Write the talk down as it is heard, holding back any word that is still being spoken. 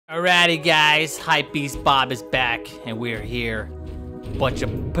Alrighty guys, Hypebeast Bob is back, and we're here. Bunch of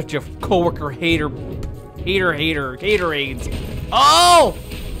coworker haterades. Oh!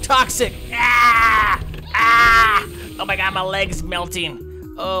 Toxic! Ah! Ah! Oh my god, my leg's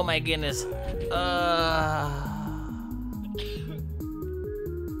melting. Oh my goodness. Yeah,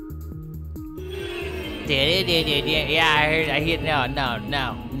 I heard, no,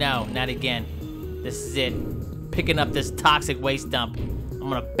 not again. This is it. Picking up this toxic waste dump. I'm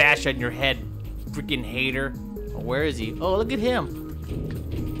gonna bash on your head, freaking hater. Oh, where is he? Oh, look at him.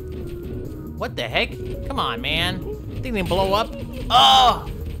 What the heck? Come on, man. Think they can blow up? Oh!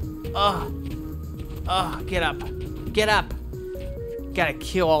 Get up. Get up. Gotta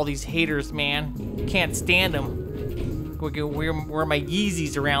kill all these haters, man. Can't stand them. Wear my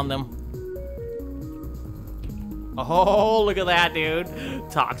Yeezys around them. Oh, look at that, dude.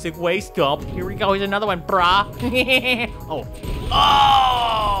 Toxic waste dump. Here we go. Here's another one, brah. Oh.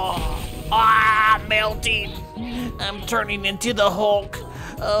 Ah, melting. I'm turning into the Hulk.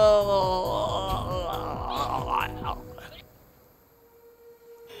 Oh.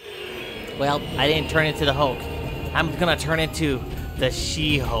 Well, I didn't turn into the Hulk. I'm gonna turn into the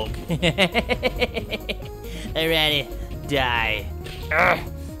She-Hulk. Alrighty, die.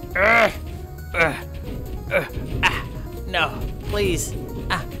 No, please.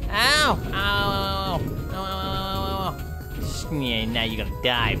 Ow. Yeah, now you're gonna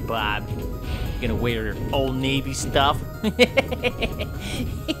die, Bob. You're gonna wear your Old Navy stuff.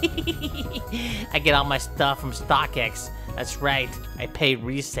 I get all my stuff from StockX. That's right. I pay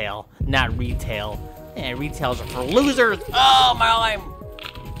resale, not retail. Yeah, retails are for losers. Oh, my arm.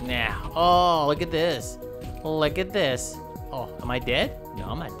 Now. Oh, look at this. Look at this. Oh, am I dead? No,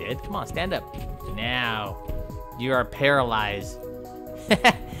 I'm not dead. Come on, stand up. Now, you are paralyzed.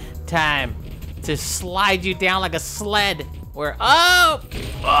 Time to slide you down like a sled. Where? Oh,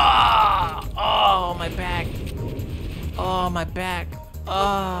 my back. Oh, my back.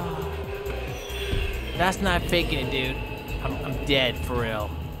 Oh, that's not faking it, dude. I'm dead for real.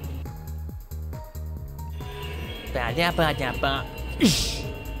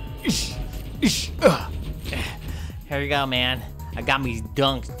 Here we go, man. I got me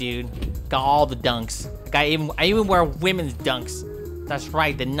dunks, dude. Got all the dunks. I even wear women's dunks. That's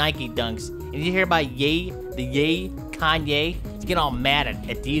right, the Nike dunks. And you hear about Kanye? He's getting all mad at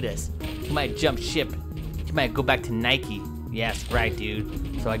Adidas. He might jump ship. He might go back to Nike. Yeah, that's right,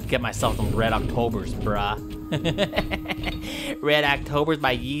 dude. So I can get myself some Red Octobers, bruh. Red Octobers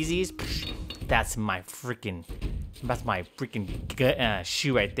by Yeezys. That's my freaking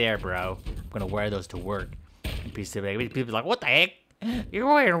shoe right there, bro. I'm gonna wear those to work. People are like, what the heck? You're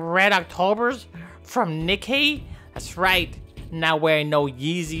wearing Red Octobers from Nikkei? That's right. Not wearing no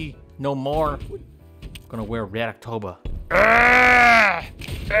Yeezy no more. I'm gonna wear Red October.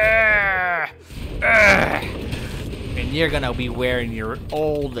 And you're gonna be wearing your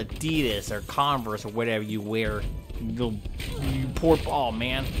old Adidas or Converse or whatever you wear. You poor, oh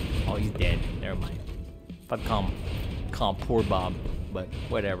man. Oh, he's dead. Never mind. If I call him poor Bob, but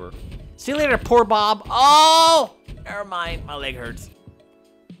whatever. See you later, poor Bob. Oh, never mind. My leg hurts.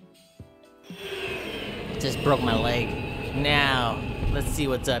 Just broke my leg. Now, let's see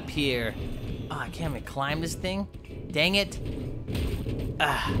what's up here. Oh, I can't even climb this thing. Dang it.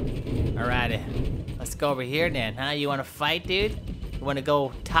 Alrighty. Let's go over here then, huh? You wanna fight, dude? You wanna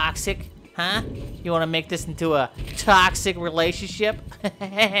go toxic, huh? You wanna make this into a toxic relationship?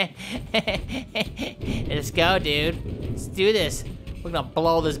 Let's go, dude. Let's do this. We're gonna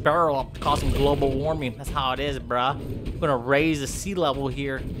blow this barrel up, causing global warming. That's how it is, bruh. We're gonna raise the sea level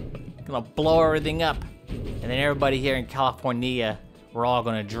here. Gonna blow everything up. And then everybody here in California, we're all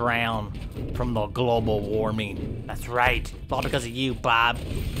gonna drown from the global warming. That's right. It's all because of you, Bob.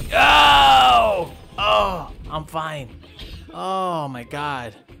 Oh! Oh, I'm fine. Oh my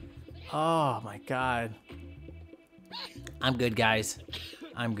god. Oh my god. I'm good, guys.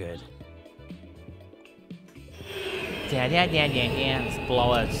 I'm good. Let's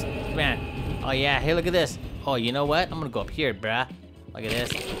blow us. Man. Oh yeah, hey, look at this. Oh, you know what? I'm gonna go up here, bruh. Look at this.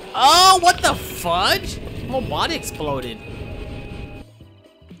 Oh, what the fudge? My whole body exploded.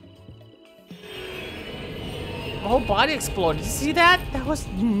 My whole body exploded. Did you see that? That was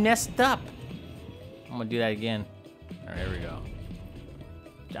messed up. I'm gonna do that again. All right, here we go.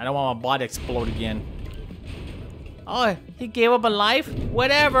 I don't want my body to explode again. Oh, he gave up on life?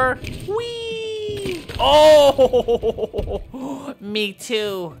 Whatever. Whee! Oh, me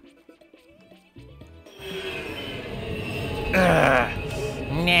too.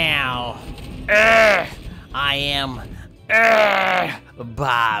 Now, I am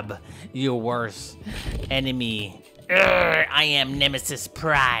Bob, your worst enemy. I am Nemesis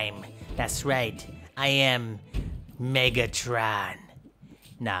Prime. That's right. I am Megatron.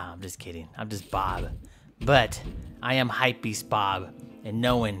 Nah, I'm just kidding. I'm just Bob. But I am Hypebeast Bob, and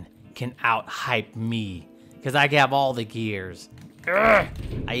no one can out-hype me, because I have all the gears. I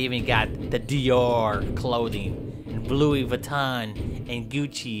even got the Dior clothing, and Louis Vuitton, and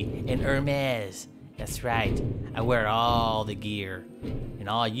Gucci, and Hermes. That's right. I wear all the gear, and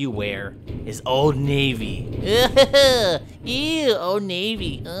all you wear is Old Navy. Ew, Old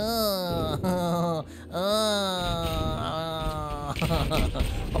Navy. Oh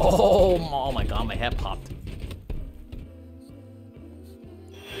my god, my head popped.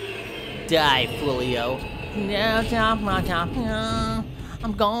 Die, Fulio.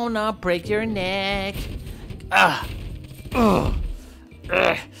 I'm gonna break your neck. Come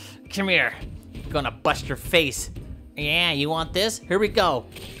here. I'm gonna bust your face. Yeah, you want this? Here we go.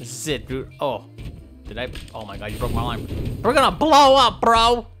 This is it, dude. Oh, did I? Oh my god, you broke my arm. We're gonna blow up,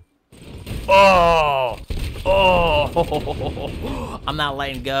 bro. Oh. I'm not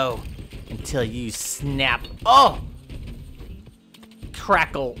letting go until you snap. Oh.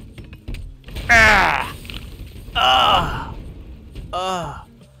 Crackle.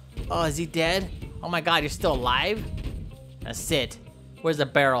 Oh, is he dead? Oh my god, you're still alive? That's it. Where's the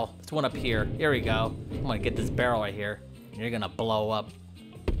barrel? There's one up here. Here we go. I'm gonna get this barrel right here. And you're gonna blow up.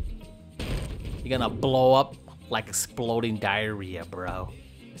 You're gonna blow up like exploding diarrhea, bro.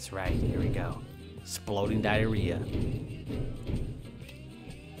 That's right. Here we go. Exploding diarrhea.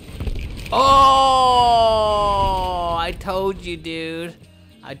 Oh! I told you, dude.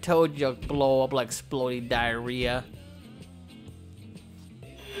 I told you I'd blow up like exploding diarrhea.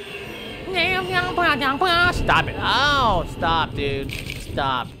 Stop it. Oh, stop, dude.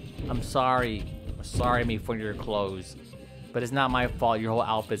 Stop. I'm sorry. I'm sorry I made fun of your clothes. But it's not my fault. Your whole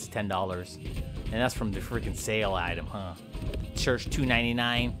outfit's $10. And that's from the freaking sale item, huh? The shirt's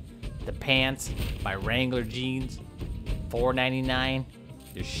 $2.99. The pants, my Wrangler jeans, $4.99.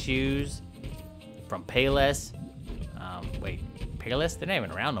 Your shoes from Payless. Wait, Payless? They're not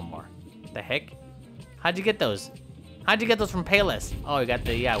even around no more. What the heck? How'd you get those? How'd you get those from Payless? Oh, you got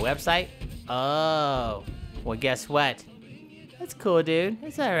the website? Oh, well, guess what? That's cool, dude.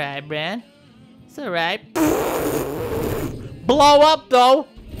 It's alright, Brand. It's alright. Blow up, though.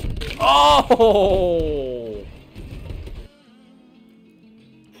 Oh!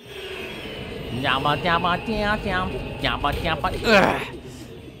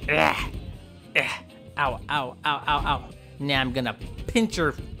 Ow, ow, ow, ow, ow. Now I'm gonna pinch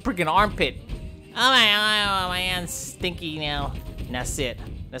your freaking armpit. Oh my hand's stinky now. And that's it.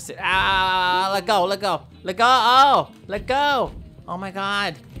 That's it. Ah, let go, let go. Let go. Oh, let go. Oh my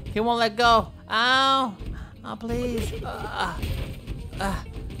god. He won't let go. Ow. Oh, please.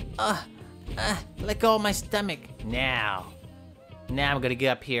 Let go of my stomach. Now I'm gonna get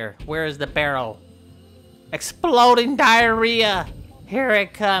up here. Where is the barrel? Exploding diarrhea. Here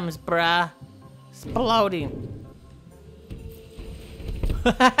it comes, bruh. Exploding.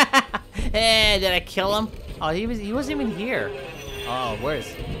 Hey, did I kill him? Oh, he wasn't even here. Oh,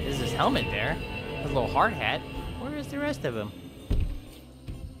 is his helmet there? His little hard hat. Where is the rest of him?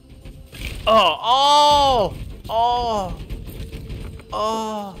 Oh.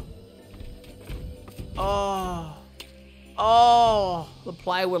 The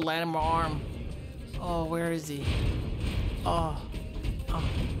plywood landed on my arm. Oh, where is he? Oh.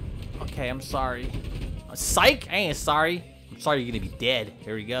 Okay, I'm sorry. Psych! I ain't sorry. I'm sorry you're gonna be dead.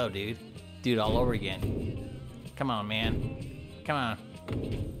 Here we go, dude. Do it all over again. Come on, man. Come on.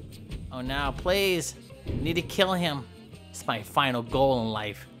 Oh no, please. I need to kill him. It's my final goal in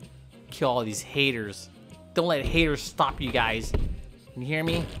life. Kill all these haters. Don't let haters stop you guys. You hear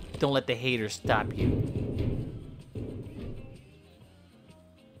me? Don't let the haters stop you.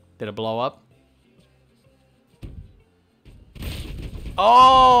 Did it blow up?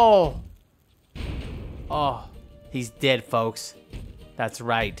 Oh! Oh, he's dead, folks. That's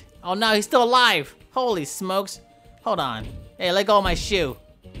right. Oh no, he's still alive. Holy smokes. Hold on. Hey, let go of my shoe.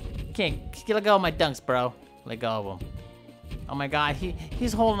 Can't let go of my dunks, bro. Let go of them. Oh my god,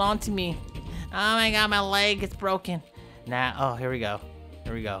 he's holding on to me. Oh my god, my leg is broken. Nah, oh, here we go.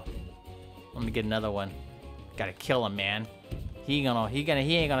 Here we go. Let me get another one. Gotta kill him, man. He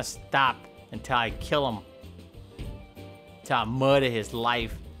ain't gonna stop until I kill him. Until I murder his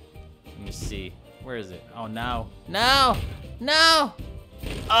life. Let me see. Where is it? Oh no. No! No!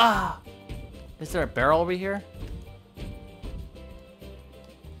 Ah! Is there a barrel over here?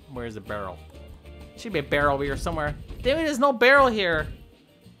 Where's the barrel? Should be a barrel over here somewhere. Damn it, there's no barrel here.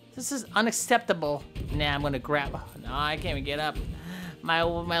 This is unacceptable. Nah, I'm gonna grab. No, I can't even get up. My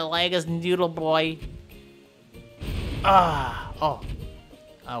leg is noodle boy. Ah, oh.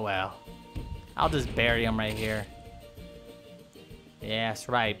 Oh well. I'll just bury him right here. Yeah, that's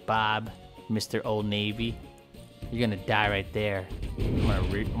right, Bob. Mr. Old Navy. You're gonna die right there. I'm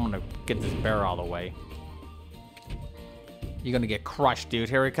gonna get this barrel all the way. You're gonna get crushed, dude.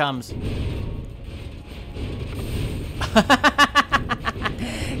 Here he comes.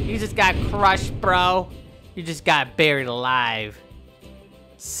 You just got crushed, bro. You just got buried alive.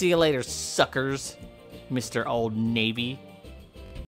 See you later, suckers. Mr. Old Navy.